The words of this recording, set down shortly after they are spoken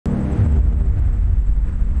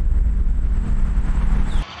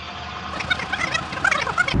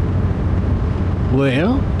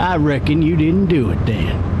Well, I reckon you didn't do it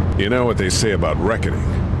then. You know what they say about reckoning?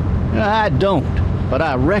 I don't, but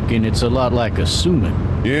I reckon it's a lot like assuming.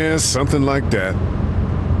 Yeah, something like that.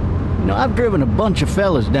 You know, I've driven a bunch of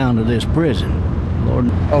fellas down to this prison. Lord,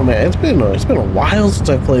 Oh man, it's been a while since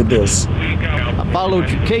I played this. I followed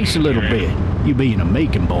your case a little bit, you being a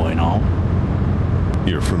Macon boy and all.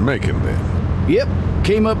 You're from Macon, then? Yep,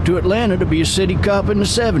 came up to Atlanta to be a city cop in the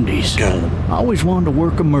 70s. God. I always wanted to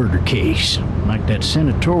work a murder case, like that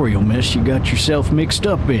senatorial mess you got yourself mixed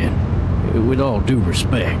up in, with all due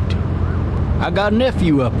respect. I got a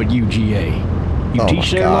nephew up at UGA. You Oh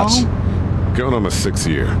teach my there gosh. long? Going on my 6th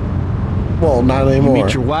year. Well, not You anymore.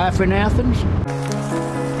 meet your wife in Athens?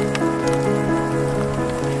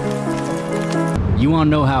 You want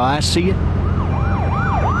to know how I see it?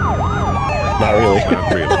 Not really.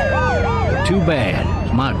 Not really. Too bad.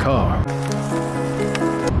 It's my car.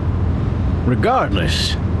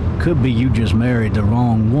 Regardless, could be you just married the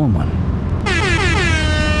wrong woman.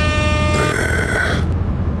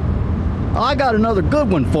 I got another good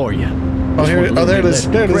one for you. Oh, here, This one's a there it little is.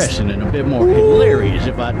 less There it is. depressing and a bit more hilarious,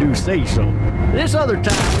 if I do say so. This other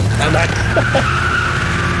time. I'm not.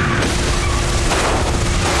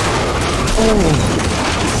 Oh.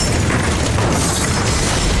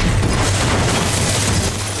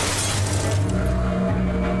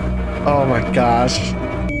 Oh my gosh.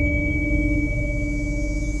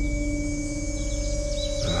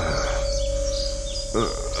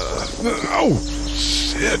 Oh,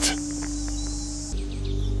 shit.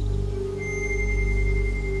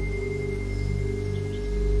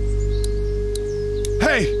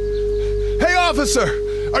 Hey! Hey, officer!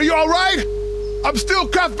 Are you all right? I'm still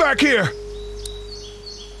cuffed back here.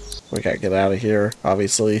 We gotta get out of here,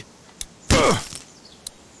 obviously. Oh,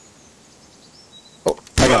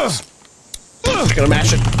 I got this. I'm gonna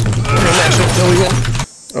mash it. I'm gonna mash it until we win.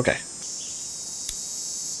 Okay.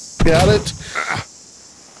 Got it.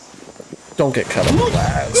 Don't get cut up,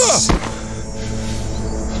 lads.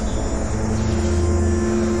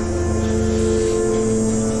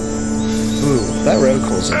 Ooh, that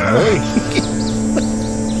reticle's annoying.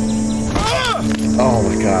 Oh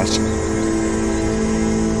my gosh.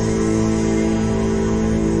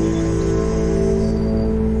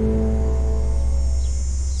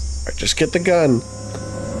 Alright, just get the gun.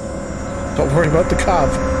 Don't worry about the cop.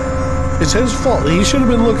 It's his fault. He should have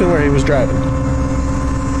been looking where he was driving.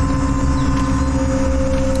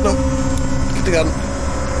 Nope. Get the gun.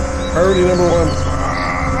 Priority number 1.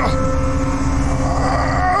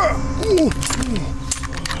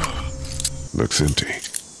 Looks empty.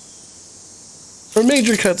 For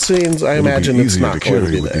major cutscenes, I It'll be imagine it's easier not to going to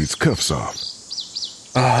carry be with there. these cuffs off.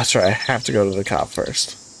 Oh, that's right. I have to go to the cop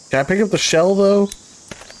first. Can I pick up the shell, though?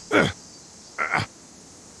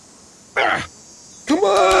 Come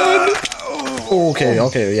on!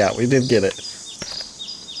 Okay, yeah, we did get it.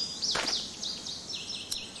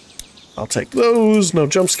 I'll take those. No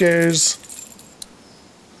jump scares.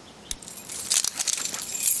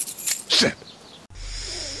 Shit!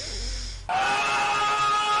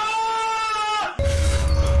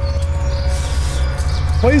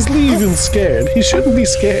 Why is Lee even scared? He shouldn't be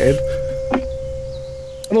scared. I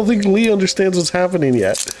don't think Lee understands what's happening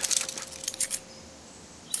yet.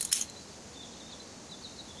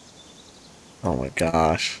 Oh my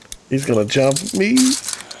gosh. He's gonna jump me.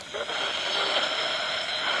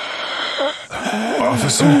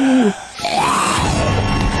 Officer?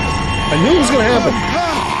 I knew it was gonna happen.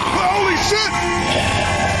 Holy shit!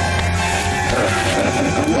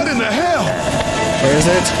 What in the hell? Where is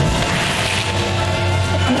it?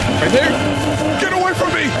 Right there? Get away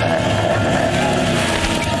from me!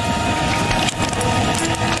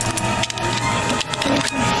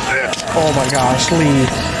 Oh my gosh, Lee. Where the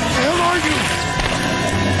hell are you?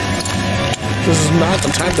 This is not the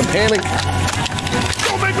time to panic.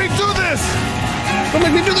 Don't make me do this! Don't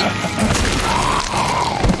make me do that.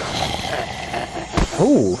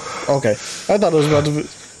 Oh, okay. I thought it was about to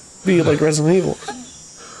be like Resident Evil.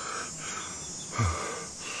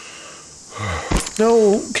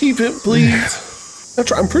 No, keep it, please.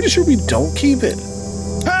 I'm pretty sure we don't keep it.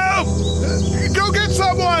 Help! Go get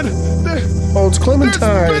someone! Oh, it's Clementine.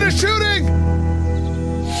 There's been a shooting!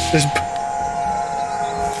 There's...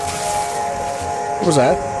 What was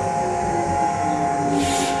that?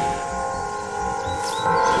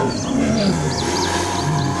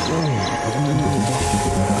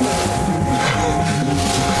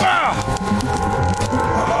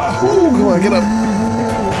 Ooh, come on, get up.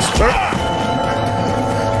 Start.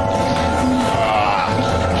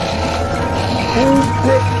 Oh,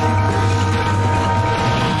 rip.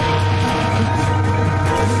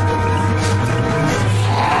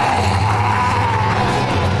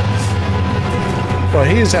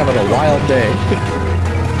 he's having a wild day.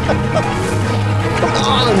 Come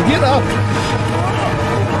on, get up!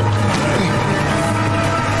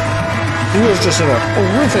 He was just in a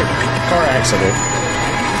horrific car accident.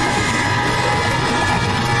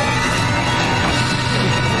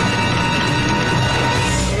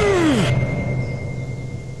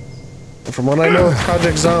 From what I know of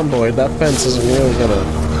Project Zomboid, that fence isn't really gonna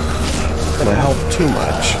help too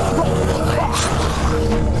much.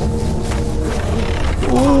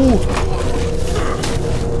 Ooh!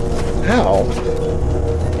 How?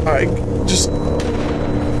 I just...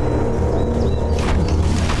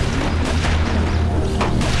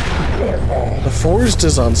 The forest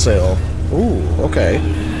is on sale. Ooh, okay.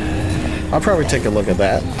 I'll probably take a look at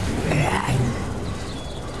that.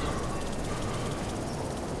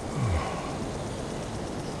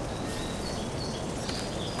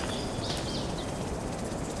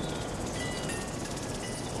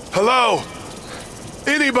 Hello?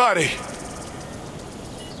 Anybody?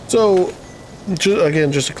 So,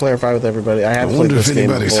 again, just to clarify with everybody, I have played this game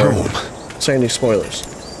before. Home. Say any spoilers.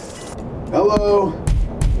 Hello?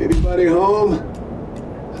 Anybody home?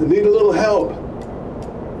 I need a little help.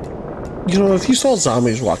 You know, if you saw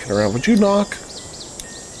zombies walking around, would you knock?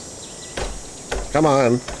 Come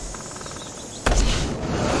on.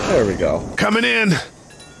 There we go. Coming in.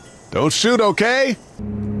 Don't shoot, okay?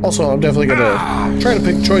 Also, I'm definitely gonna try to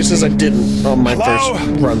pick choices I didn't on my first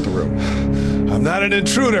run through. I'm not an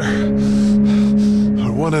intruder.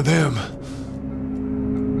 Or one of them.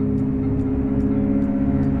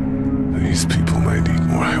 These people might need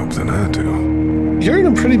more help than I do. You're in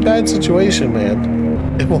a pretty bad situation,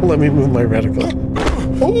 man. It won't let me move my reticle.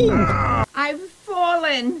 Oh! I've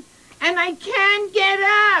fallen, and I can't get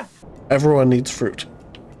up. Everyone needs fruit.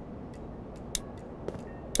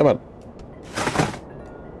 Come on.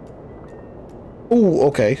 Ooh,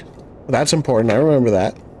 okay. That's important. I remember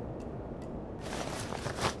that.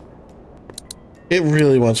 It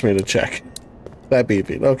really wants me to check. That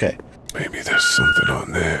beeping. Okay. Maybe there's something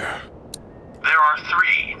on there. There are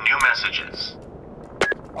 3 new messages.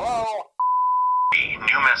 Hello? 3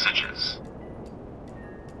 new messages.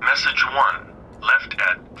 Message 1, left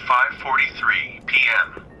at 5:43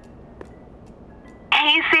 p.m.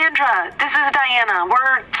 Hey, Sandra, this is Diana.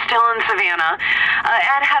 We're still in Savannah.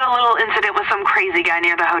 Ed had a little incident with some crazy guy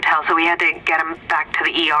near the hotel, so we had to get him back to the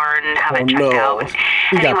ER and have it checked out.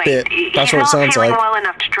 He got bit. That's what it sounds like. He's not feeling well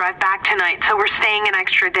enough to drive back tonight, so we're staying an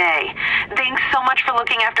extra day. Thanks so much for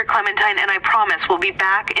looking after Clementine, and I promise we'll be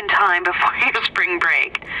back in time before your spring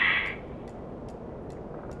break.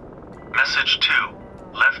 Message 2,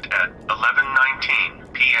 left at 11:19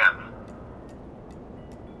 p.m.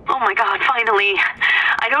 Oh my God, finally.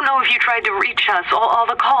 I don't know if you tried to reach us. All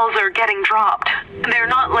the calls are getting dropped. They're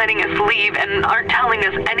not letting us leave and aren't telling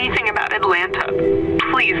us anything about Atlanta.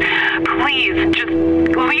 Please, just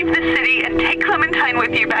leave the city and take Clementine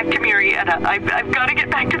with you back to Murrieta. I've got to get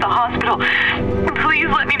back to the hospital. Please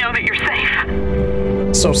let me know that you're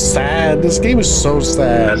safe. So sad. This game is so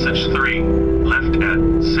sad. Message 3, left at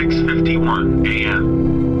 6:51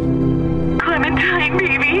 a.m. Clementine,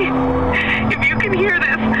 baby. If you can hear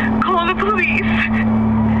this, call the police.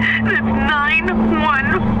 That's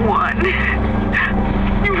 911.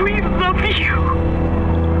 We love you.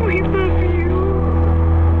 We love you.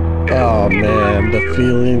 Oh man, the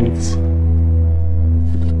feelings.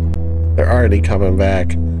 They're already coming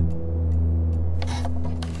back.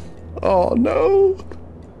 Oh no.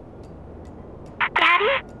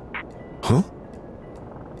 Daddy? Huh?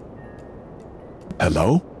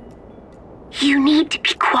 Hello? You need to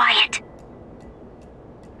be quiet.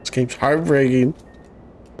 This game's heartbreaking.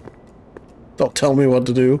 Don't tell me what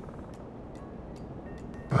to do.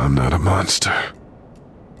 I'm not a monster.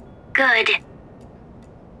 Good.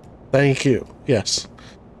 Thank you. Yes.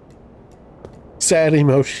 Sad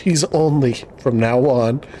emojis only from now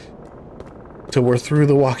on. Till we're through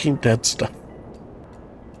the Walking Dead stuff.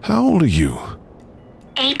 How old are you?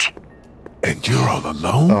 8. And you're all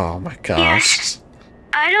alone? Oh my gosh. Yes.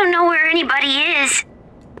 I don't know where anybody is.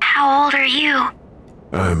 How old are you?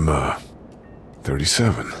 I'm,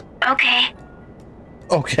 37. Okay.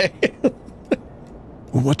 Okay.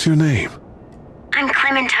 What's your name? I'm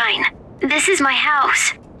Clementine. This is my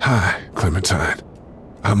house. Hi, Clementine.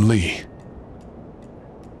 I'm Lee.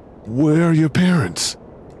 Where are your parents?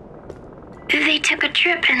 They took a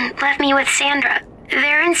trip and left me with Sandra.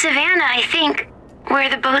 They're in Savannah, I think. Where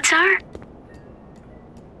the boats are?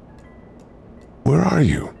 Where are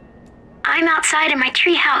you? I'm outside in my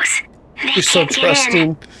treehouse. They You're so can't get trusting.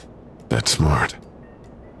 in. That's smart.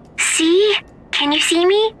 See? Can you see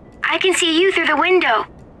me? I can see you through the window.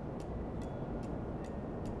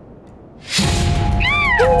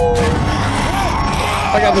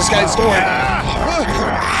 I got this guy's story.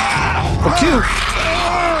 Oh, Q.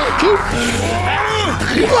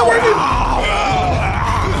 It's not working.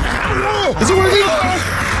 Is it working?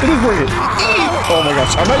 It is working. Oh my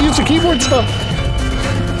gosh, I'm not used to keyboard stuff.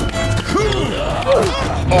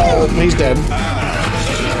 Oh, he's dead.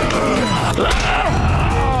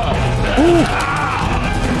 Ooh.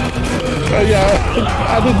 Yeah,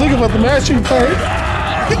 I didn't think about the mashing part.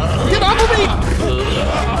 Get off of me!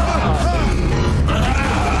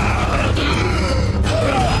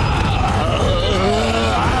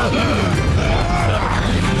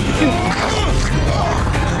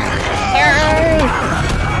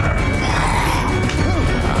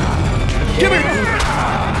 Get it!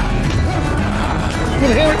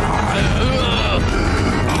 Get it!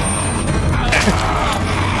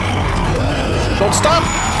 Don't stop!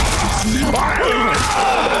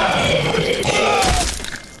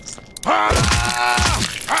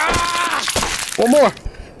 One more!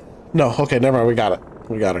 No, okay, never mind, we got it.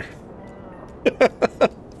 We got her.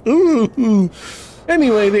 Ooh.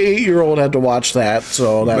 Anyway, the 8-year-old had to watch that,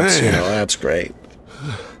 so that's, Man. you know, that's great.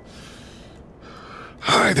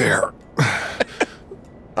 Hi there.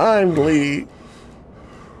 I'm Lee.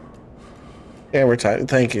 Hammer time,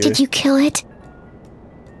 thank you. Did you kill it?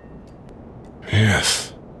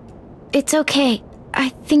 Yes. It's okay. I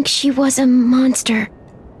think she was a monster.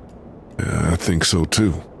 Yeah, I think so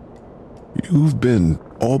too. You've been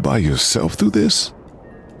all by yourself through this?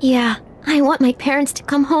 Yeah, I want my parents to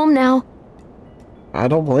come home now. I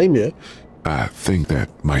don't blame you. I think that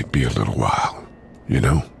might be a little while, you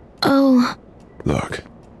know? Oh, Look,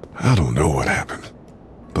 I don't know what happened,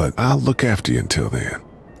 but I'll look after you until then.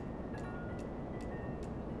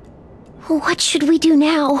 what should we do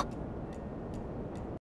now?